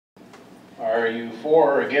Are you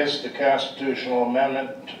for or against the constitutional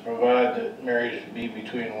amendment to provide that marriage be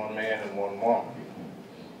between one man and one woman?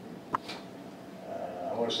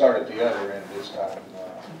 I'm going to start at the other end this time.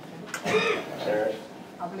 Sarah?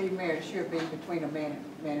 I believe marriage should be between a man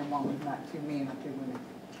and woman, not two men or two women.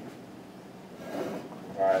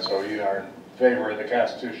 All right, so you are in favor of the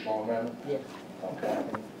constitutional amendment? Yes. Okay.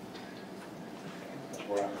 That's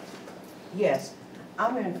what Yes,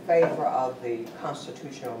 I'm in favor of the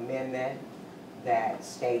constitutional amendment that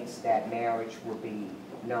states that marriage will be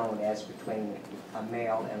known as between a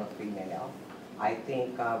male and a female. I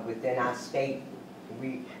think within our state,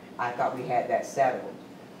 I thought we had that settled,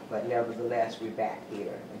 but nevertheless, we're back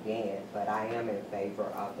here again. But I am in favor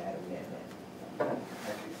of that amendment.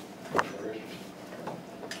 Thank you.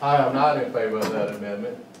 I am not in favor of that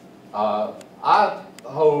amendment. I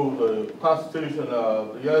hold the Constitution,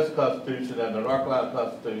 the U.S. Constitution and the North Carolina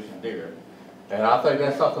Constitution dear. And I think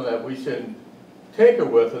that's something that we shouldn't tinker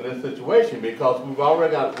with in this situation, because we've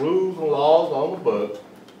already got rules and laws on the books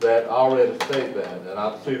that already state that. And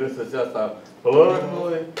I see this as just a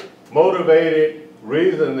politically motivated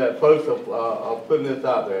reason that folks are putting this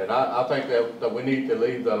out there. And I think that we need to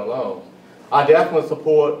leave that alone. I definitely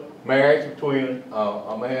support marriage between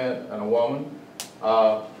a man and a woman.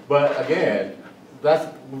 But again,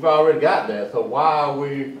 we've already got that. So why are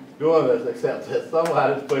we doing this except that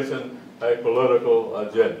somebody's pushing a political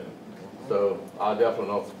agenda? So I definitely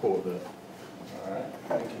don't support this. All right,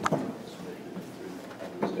 thank you.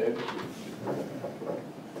 Ms. Davis?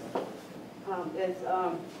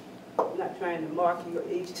 I'm not trying to mark you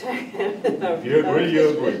each time. If you agree, you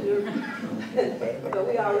agree. But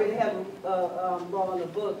we already have a law in the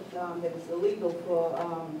book that is illegal for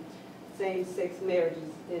same-sex marriages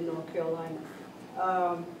in North Carolina.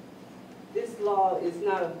 This law is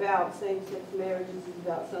not about same-sex marriages, it's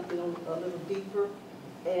about something a little deeper.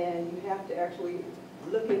 And you have to actually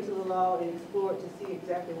look into the law and explore it to see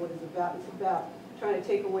exactly what it's about. It's about trying to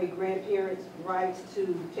take away grandparents' rights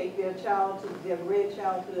to take their grandchild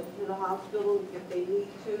to the hospital if they need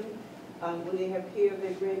to, when they have care of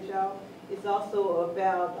their grandchild. It's also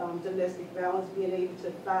about domestic violence, being able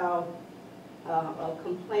to file a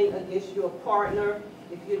complaint against your partner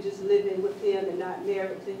if you're just living with him and not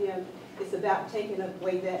married to him. It's about taking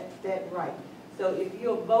away that right. So if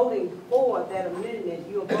you're voting for that amendment,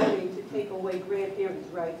 you're voting to take away grandparents'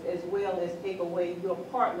 rights as well as take away your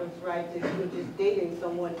partner's rights. If you're just dating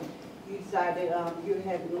someone, you decide that you're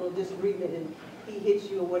having a little disagreement and he hits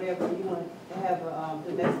you or whatever, and you want to have a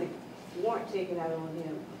domestic warrant taken out on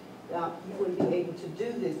him, you wouldn't be able to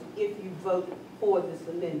do this if you vote for this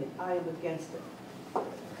amendment. I am against it.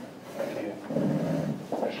 Thank you.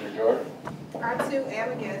 Commissioner Jordan? I too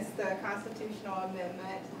am against the constitutional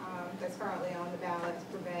amendment that's currently on the ballot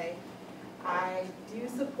for May. I do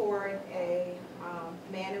support a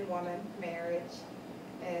man and woman marriage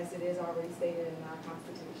as it is already stated in our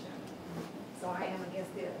Constitution. So I am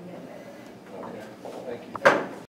against the amendment.